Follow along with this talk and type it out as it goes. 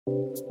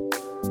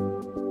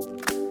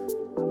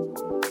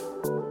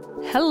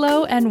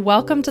Hello and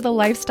welcome to the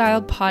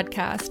Lifestyled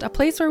Podcast, a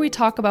place where we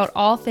talk about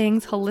all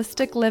things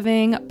holistic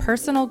living,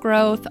 personal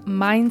growth,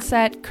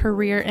 mindset,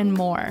 career, and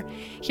more.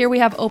 Here we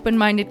have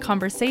open-minded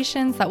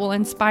conversations that will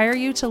inspire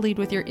you to lead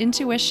with your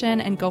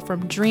intuition and go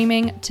from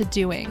dreaming to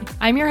doing.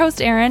 I'm your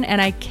host, Erin, and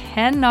I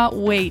cannot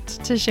wait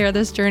to share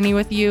this journey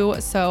with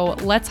you. So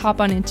let's hop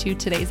on into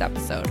today's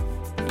episode.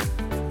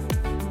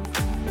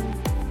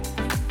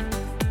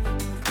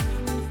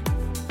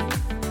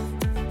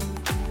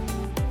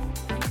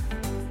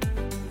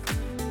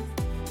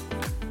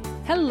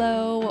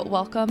 Hello,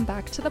 welcome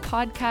back to the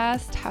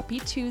podcast. Happy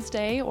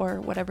Tuesday,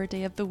 or whatever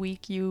day of the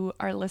week you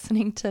are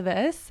listening to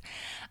this.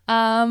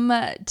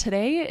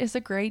 Today is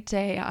a great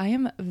day. I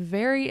am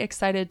very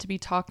excited to be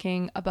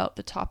talking about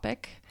the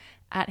topic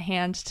at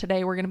hand.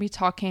 Today we're going to be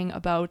talking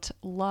about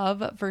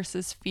love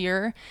versus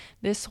fear.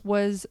 This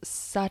was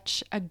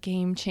such a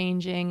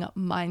game-changing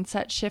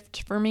mindset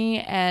shift for me,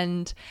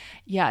 and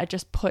it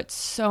just put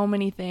so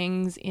many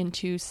things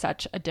into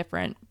such a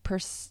different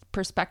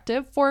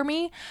perspective for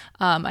me.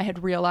 I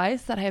had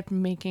realized that I have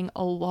been making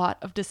a lot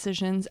of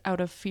decisions out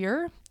of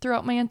fear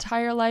throughout my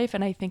entire life,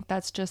 and I think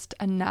that's just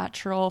a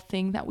natural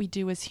thing that we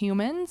do as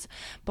humans,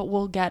 but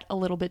we'll get a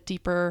little bit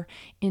deeper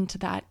into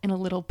that in a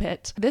little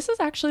bit. This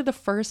is actually the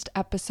first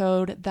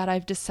episode that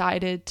I've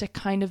decided to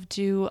kind of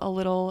do a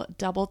little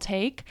double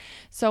take.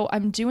 So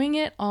I'm doing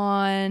it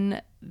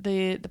on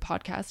the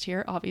podcast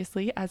here,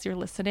 obviously, as you're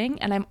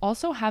listening, and I'm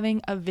also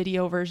having a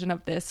video version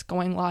of this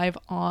going live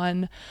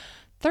on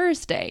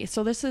Thursday.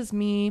 So this is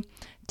me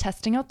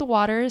testing out the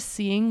waters,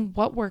 seeing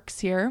what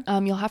works here.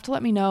 You'll have to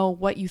let me know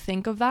what you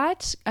think of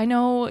that. I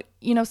know,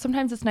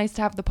 sometimes it's nice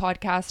to have the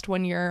podcast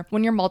when you're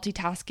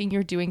multitasking,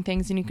 you're doing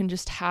things and you can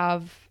just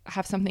have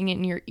something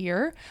in your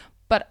ear.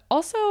 But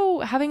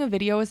also having a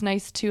video is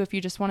nice too if you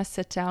just want to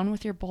sit down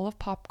with your bowl of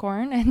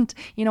popcorn and,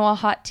 a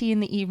hot tea in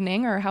the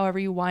evening or however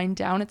you wind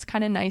down. It's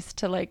kind of nice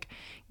to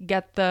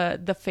get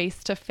the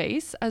face to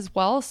face as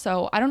well.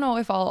 So I don't know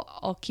if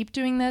I'll keep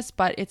doing this,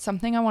 but it's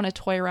something I want to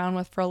toy around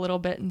with for a little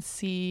bit and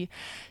see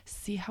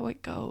how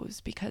it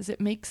goes, because it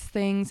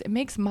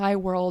makes my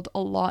world a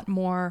lot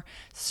more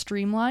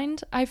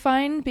streamlined, I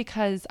find,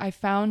 because I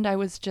found I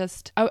was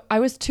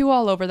too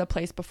all over the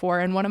place before.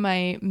 And one of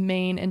my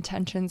main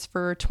intentions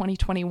for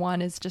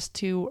 2021 is just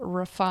to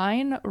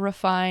refine.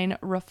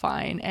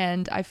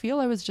 And I feel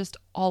I was just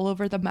all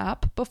over the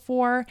map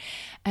before,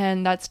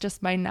 and that's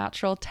just my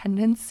natural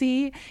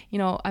tendency.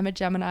 I'm a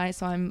Gemini,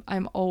 so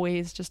I'm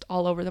always just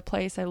all over the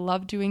place. I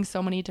love doing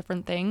so many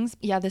different things.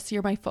 This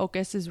year my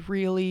focus is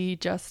really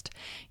just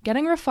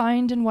getting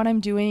refined in what I'm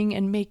doing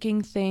and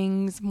making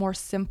things more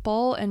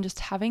simple and just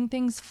having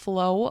things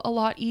flow a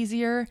lot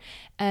easier.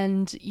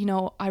 And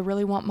I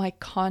really want my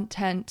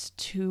content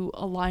to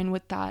align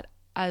with that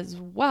as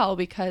well,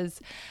 because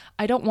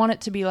I don't want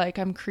it to be like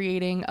I'm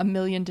creating a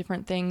million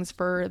different things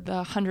for the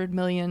 100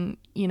 million,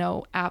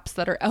 apps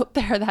that are out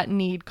there that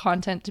need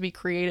content to be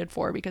created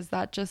for, because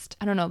that just,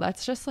 I don't know,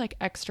 that's just like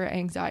extra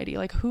anxiety.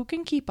 Like who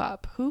can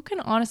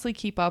honestly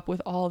keep up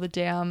with all the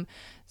damn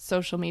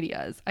social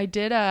medias? I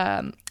did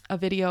a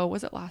video,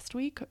 was it last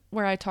week,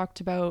 where I talked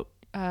about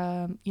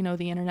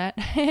the internet.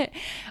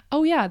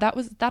 Oh yeah,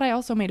 that I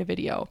also made a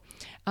video.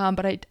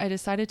 But I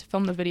decided to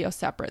film the video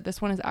separate.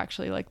 This one is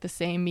actually like the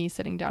same me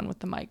sitting down with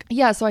the mic.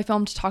 So I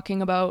filmed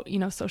talking about,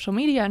 social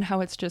media and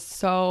how it's just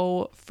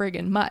so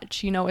friggin'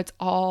 much,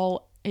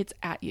 it's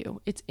at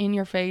you, it's in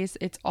your face,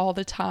 it's all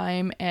the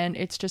time, and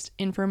it's just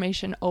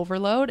information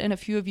overload. And a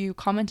few of you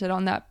commented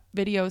on that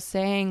video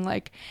saying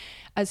like,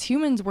 as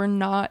humans, we're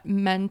not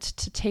meant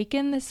to take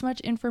in this much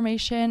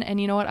information.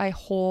 And you know what? I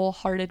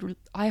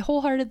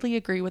wholeheartedly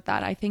agree with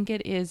that. I think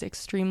it is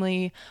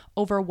extremely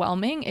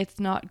overwhelming. It's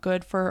not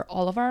good for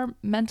all of our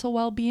mental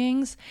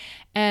well-beings.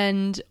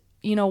 And,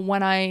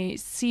 when I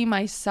see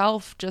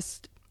myself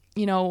just,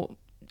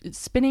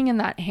 spinning in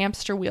that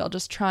hamster wheel,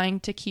 just trying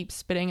to keep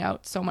spitting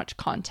out so much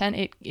content,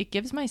 it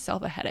gives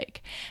myself a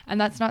headache. And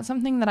that's not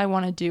something that I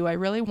want to do. I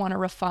really want to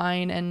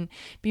refine and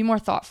be more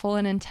thoughtful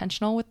and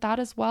intentional with that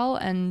as well.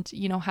 And,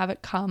 have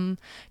it come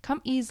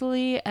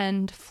easily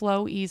and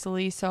flow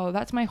easily. So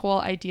that's my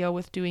whole idea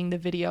with doing the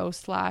video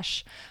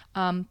 /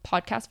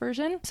 podcast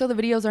version. So the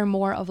videos are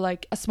more of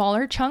like a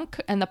smaller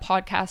chunk, and the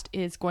podcast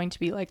is going to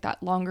be like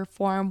that longer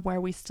form where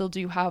we still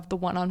do have the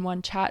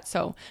one-on-one chat.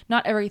 So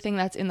not everything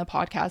that's in the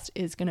podcast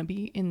is going to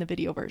be in the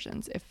video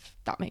versions, if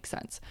that makes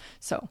sense.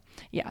 So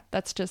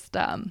that's just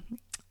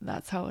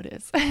that's how it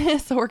is.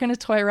 So we're going to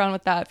toy around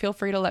with that. Feel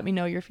free to let me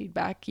know your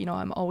feedback.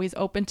 I'm always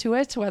open to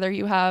it, whether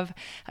you have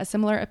a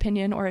similar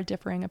opinion or a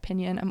differing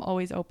opinion. I'm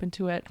always open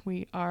to it.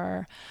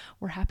 We're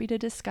happy to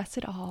discuss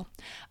it all.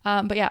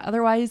 But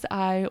otherwise,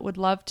 I would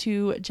love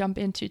to jump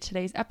into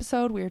today's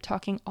episode. We are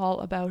talking all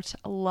about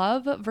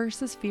love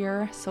versus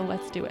fear. So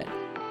let's do it.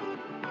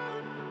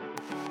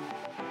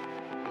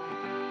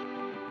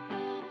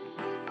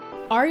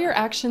 Are your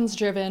actions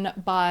driven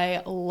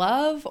by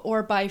love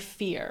or by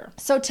fear?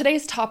 So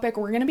today's topic,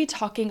 we're going to be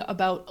talking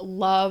about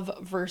love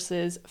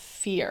versus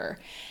fear.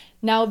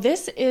 Now,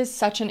 this is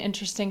such an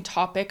interesting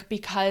topic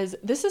because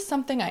this is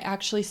something I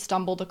actually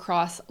stumbled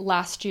across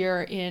last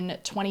year in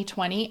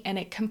 2020, and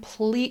it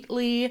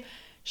completely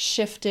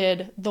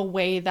shifted the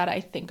way that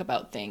I think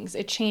about things.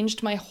 It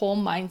changed my whole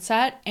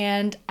mindset,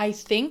 and I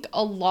think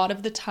a lot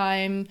of the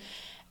time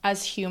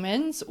as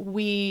humans,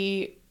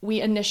 we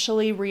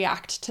initially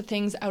react to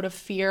things out of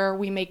fear.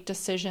 We make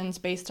decisions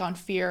based on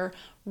fear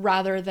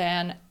rather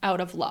than out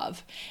of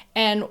love.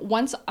 And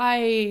once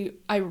I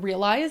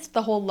realized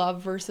the whole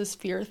love versus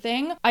fear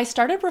thing, I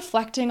started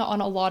reflecting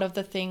on a lot of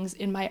the things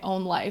in my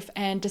own life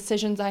and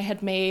decisions I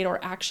had made or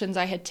actions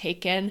I had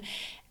taken.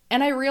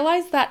 And I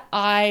realized that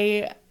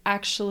I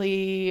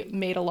actually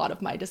made a lot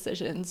of my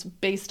decisions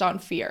based on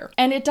fear.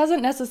 And it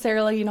doesn't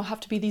necessarily, have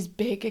to be these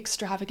big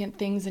extravagant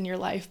things in your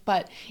life,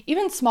 but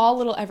even small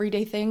little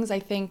everyday things, I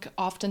think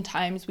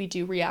oftentimes we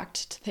do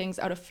react to things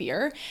out of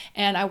fear.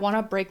 And I want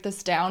to break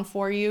this down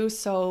for you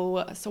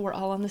so we're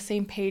all on the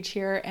same page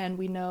here and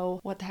we know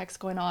what the heck's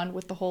going on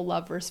with the whole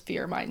love versus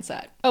fear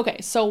mindset.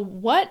 Okay, so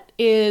what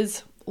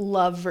is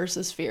love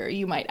versus fear,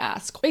 you might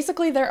ask?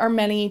 Basically, there are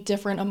many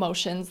different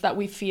emotions that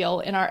we feel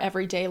in our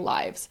everyday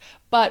lives.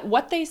 But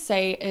what they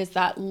say is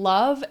that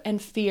love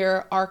and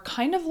fear are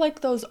kind of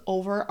like those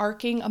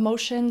overarching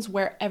emotions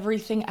where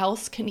everything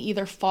else can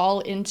either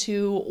fall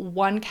into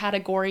one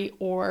category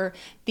or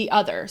the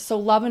other. So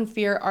love and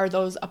fear are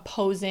those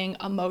opposing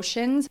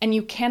emotions, and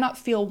you cannot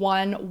feel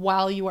one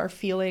while you are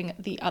feeling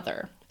the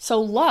other.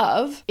 So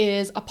love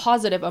is a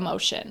positive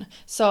emotion.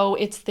 So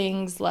it's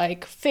things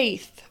like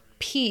faith,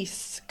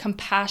 peace,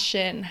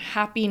 compassion,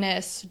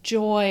 happiness,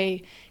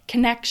 joy,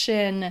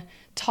 connection,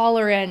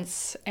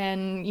 tolerance,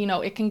 and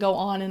it can go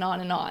on and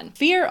on and on.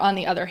 Fear, on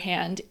the other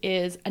hand,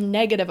 is a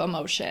negative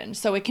emotion.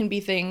 So it can be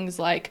things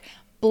like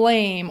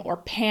blame or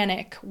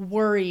panic,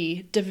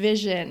 worry,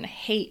 division,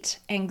 hate,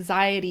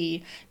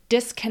 anxiety,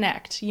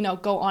 disconnect,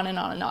 go on and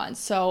on and on.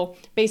 So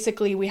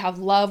basically we have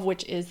love,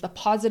 which is the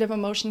positive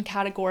emotion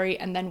category,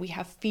 and then we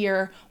have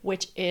fear,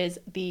 which is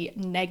the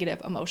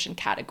negative emotion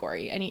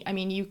category. And I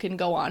mean, you can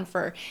go on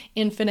for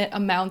infinite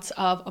amounts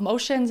of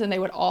emotions and they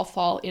would all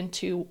fall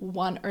into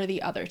one or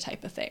the other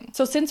type of thing.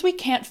 So since we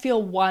can't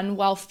feel one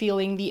while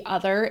feeling the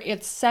other,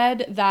 it's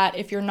said that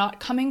if you're not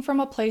coming from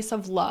a place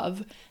of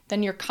love,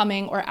 then you're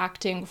coming or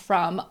acting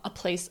from a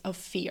place of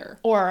fear,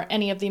 or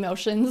any of the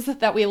emotions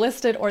that we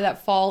listed or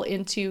that fall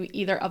into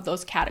either of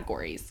those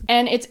categories.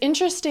 And it's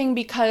interesting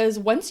because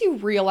once you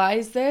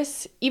realize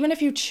this, even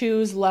if you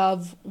choose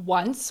love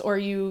once, or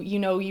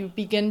you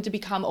begin to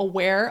become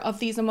aware of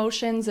these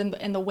emotions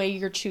and the way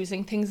you're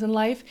choosing things in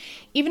life,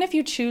 even if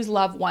you choose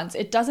love once,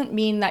 it doesn't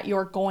mean that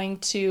you're going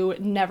to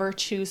never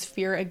choose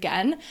fear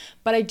again.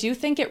 But I do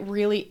think it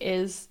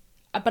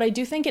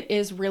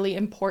is really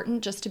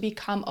important just to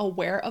become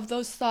aware of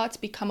those thoughts,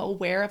 become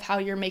aware of how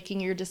you're making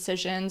your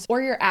decisions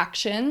or your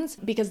actions,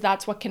 because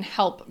that's what can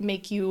help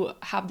make you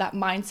have that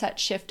mindset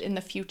shift in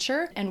the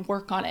future and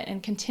work on it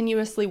and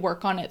continuously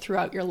work on it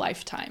throughout your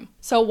lifetime.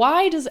 So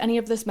why does any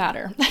of this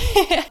matter?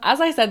 As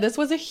I said, this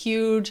was a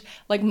huge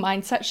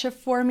mindset shift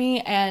for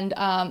me and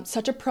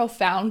such a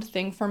profound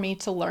thing for me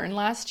to learn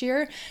last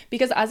year,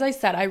 because as I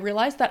said, I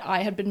realized that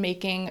I had been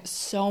making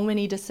so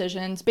many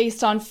decisions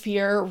based on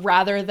fear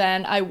rather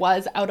than I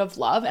was out of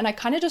love. And I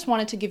kind of just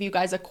wanted to give you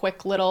guys a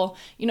quick little,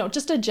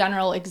 just a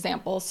general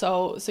example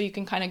so you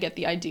can kind of get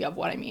the idea of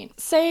what I mean.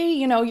 Say,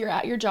 you're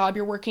at your job,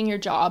 you're working your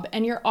job,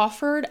 and you're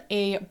offered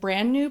a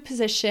brand new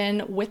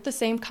position with the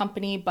same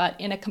company, but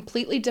in a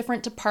completely different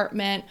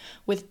department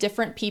with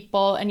different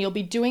people, and you'll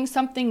be doing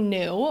something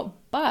new,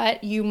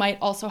 but you might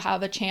also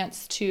have a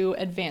chance to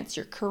advance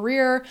your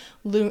career,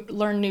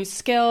 learn new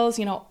skills,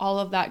 all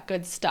of that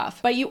good stuff.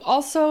 But you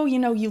also,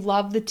 you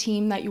love the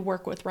team that you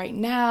work with right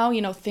now,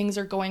 things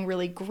are going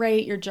really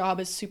great, your job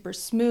is super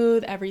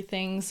smooth,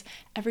 everything's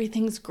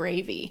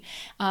gravy.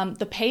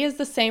 The pay is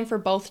the same for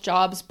both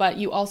jobs, but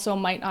you also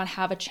might not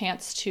have a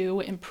chance to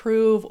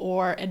improve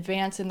or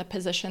advance in the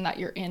position that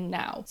you're in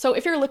now. So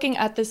if you're looking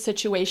at this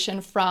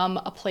situation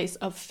from a place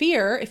of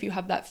fear, if you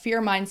have that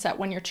fear mindset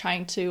when you're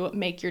trying to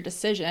make your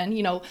decision,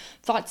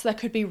 thoughts that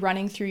could be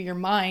running through your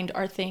mind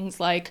are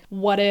things like,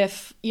 what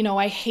if,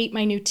 I hate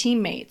my new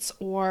teammates?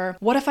 Or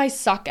what if I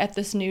suck at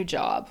this new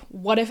job?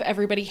 What if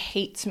everybody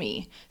hates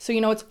me? So,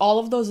 it's all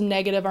of those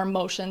negative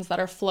emotions that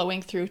are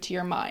flowing through to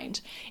your mind.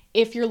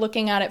 If you're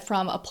looking at it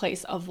from a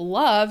place of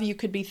love, you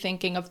could be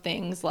thinking of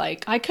things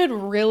like, I could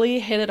really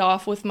hit it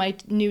off with my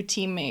new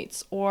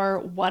teammates. Or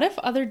what if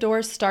other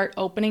doors start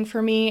opening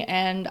for me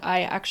and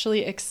I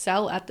actually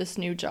excel at this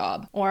new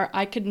job? Or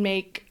I could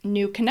make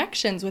new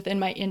connections within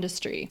my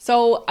industry.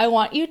 So I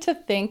want you to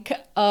think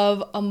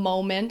of a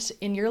moment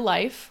in your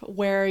life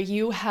where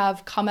you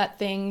have come at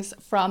things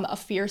from a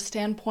fear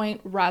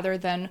standpoint rather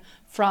than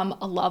from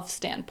a love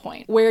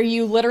standpoint, where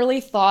you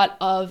literally thought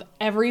of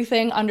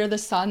everything under the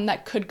sun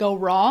that could go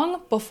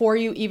wrong before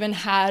you even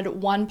had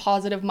one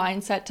positive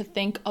mindset to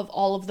think of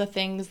all of the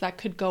things that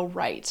could go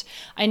right.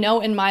 I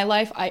know in my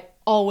life, I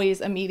always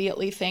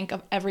immediately think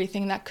of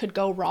everything that could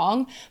go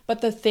wrong.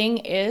 But the thing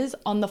is,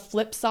 on the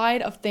flip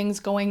side of things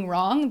going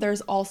wrong,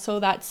 there's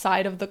also that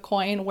side of the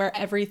coin where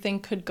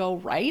everything could go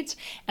right.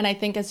 And I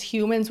think as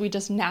humans, we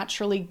just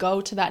naturally go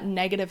to that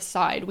negative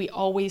side. We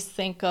always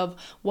think of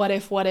what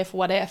if,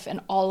 and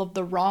all of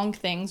the wrong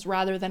things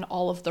rather than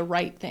all of the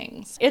right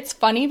things. It's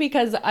funny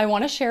because I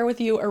want to share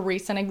with you a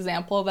recent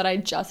example that I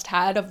just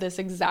had of this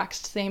exact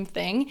same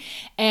thing.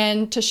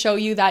 And to show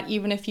you that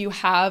even if you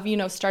have,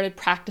 started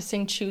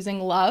practicing choosing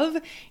love,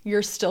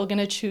 you're still going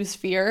to choose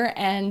fear,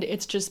 and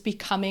it's just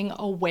becoming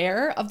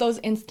aware of those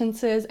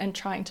instances and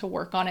trying to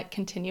work on it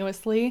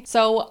continuously.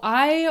 So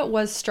I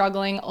was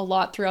struggling a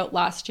lot throughout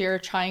last year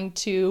trying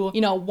to,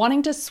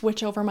 wanting to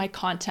switch over my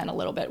content a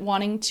little bit,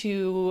 wanting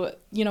to,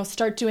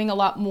 start doing a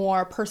lot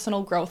more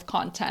personal growth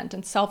content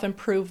and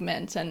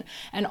self-improvement and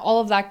all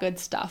of that good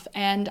stuff.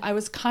 And I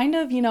was kind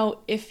of,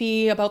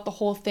 iffy about the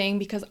whole thing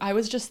because I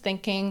was just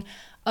thinking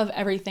of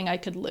everything I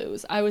could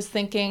lose. I was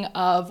thinking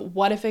of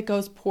what if it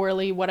goes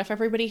poorly? What if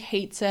everybody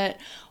hates it?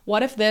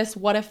 What if this?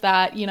 What if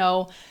that?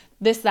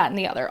 This, that, and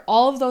the other.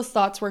 All of those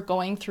thoughts were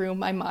going through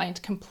my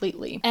mind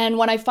completely. And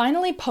when I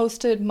finally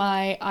posted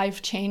my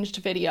I've changed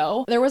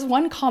video, there was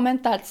one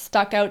comment that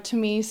stuck out to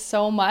me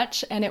so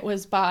much, and it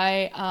was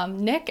by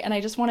Nick, and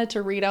I just wanted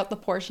to read out the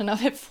portion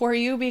of it for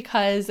you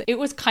because it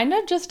was kind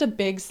of just a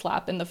big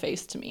slap in the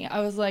face to me.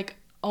 I was like,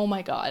 oh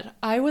my God,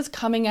 I was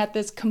coming at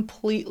this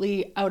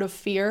completely out of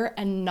fear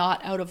and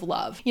not out of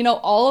love.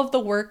 All of the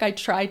work I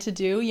tried to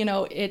do,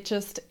 you'll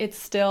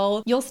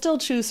still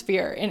choose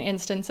fear in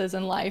instances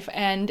in life.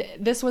 And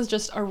this was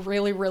just a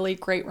really, really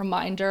great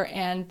reminder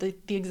and the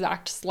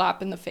exact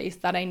slap in the face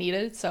that I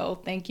needed. So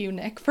thank you,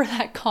 Nick, for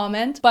that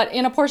comment. But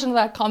in a portion of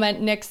that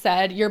comment, Nick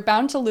said, you're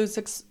bound to lose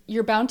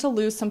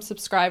some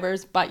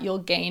subscribers, but you'll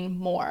gain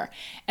more.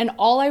 And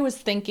all I was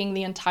thinking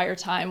the entire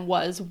time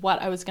was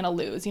what I was going to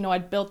lose.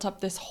 I'd built up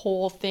this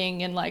whole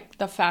thing in like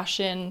the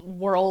fashion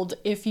world,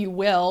 if you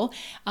will.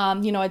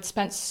 I'd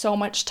spent so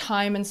much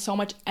time and so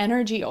much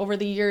energy over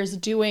the years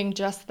doing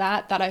just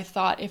that I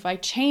thought if I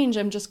change,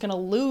 I'm just going to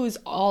lose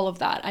all of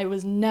that. I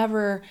was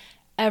never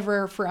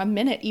ever for a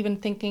minute even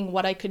thinking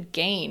what I could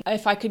gain.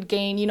 If I could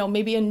gain,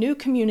 maybe a new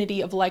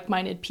community of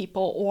like-minded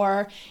people,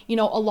 or, a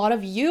lot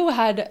of you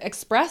had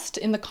expressed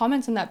in the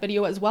comments in that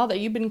video as well that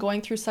you've been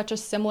going through such a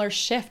similar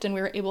shift, and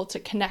we were able to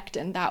connect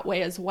in that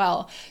way as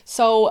well.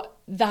 So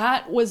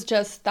that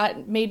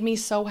made me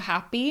so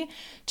happy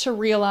to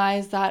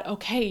realize that,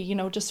 okay,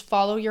 just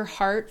follow your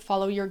heart,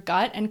 follow your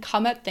gut, and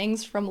come at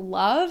things from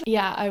love.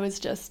 Yeah, I was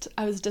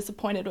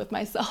disappointed with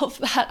myself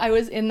that I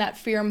was in that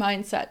fear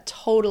mindset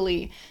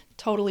totally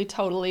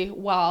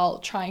while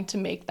trying to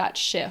make that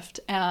shift.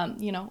 A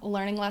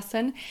learning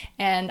lesson.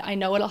 And I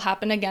know it'll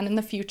happen again in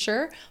the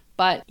future,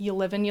 but you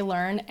live and you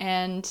learn,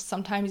 and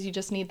sometimes you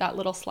just need that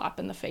little slap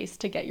in the face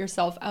to get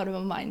yourself out of a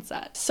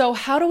mindset. So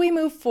how do we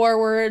move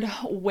forward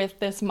with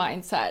this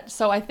mindset?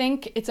 So I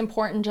think it's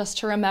important just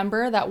to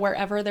remember that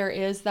wherever there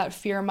is that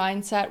fear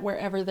mindset,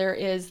 wherever there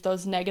is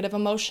those negative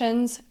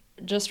emotions,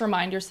 just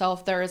remind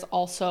yourself there is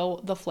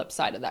also the flip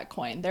side of that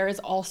coin. There is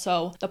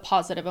also the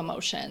positive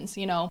emotions.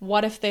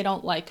 What if they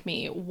don't like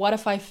me? What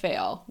if I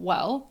fail?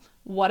 Well,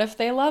 what if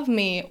they love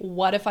me?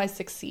 What if I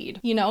succeed?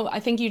 I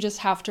think you just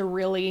have to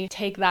really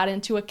take that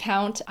into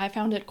account. I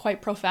found it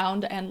quite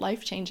profound and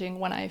life-changing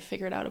when I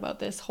figured out about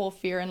this whole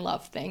fear and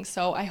love thing.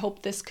 So I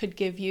hope this could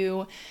give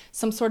you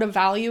some sort of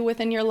value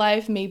within your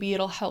life. Maybe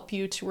it'll help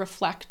you to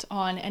reflect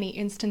on any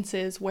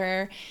instances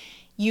where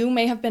you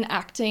may have been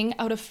acting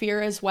out of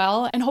fear as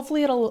well. And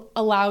hopefully it'll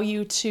allow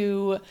you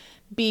to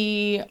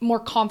be more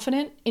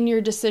confident in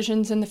your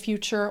decisions in the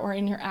future or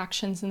in your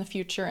actions in the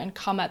future and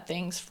come at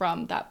things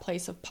from that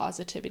place of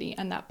positivity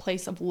and that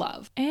place of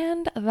love.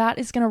 And that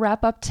is going to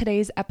wrap up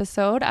today's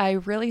episode. I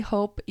really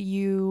hope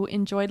you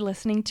enjoyed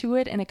listening to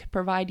it and it could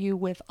provide you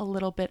with a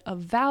little bit of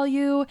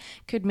value,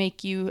 could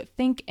make you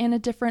think in a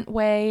different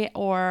way,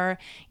 or,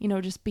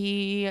 just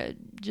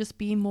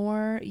be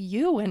more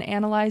you and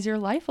analyze your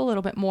life a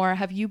little bit more.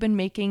 Have you been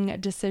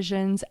making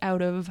decisions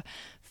out of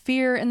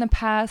fear in the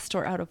past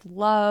or out of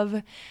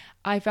love?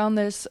 I found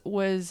this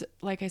was,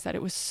 like I said,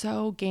 it was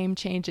so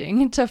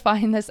game-changing to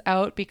find this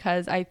out,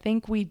 because I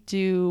think we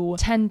do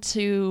tend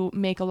to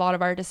make a lot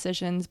of our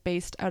decisions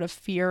based out of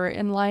fear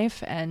in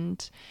life.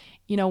 And,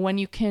 when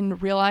you can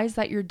realize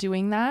that you're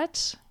doing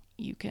that,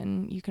 you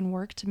can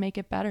work to make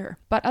it better.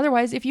 But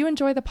otherwise, if you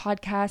enjoy the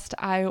podcast,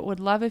 I would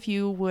love if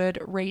you would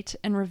rate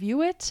and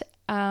review it,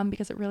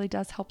 because it really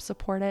does help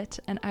support it.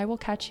 And I will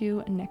catch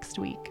you next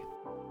week.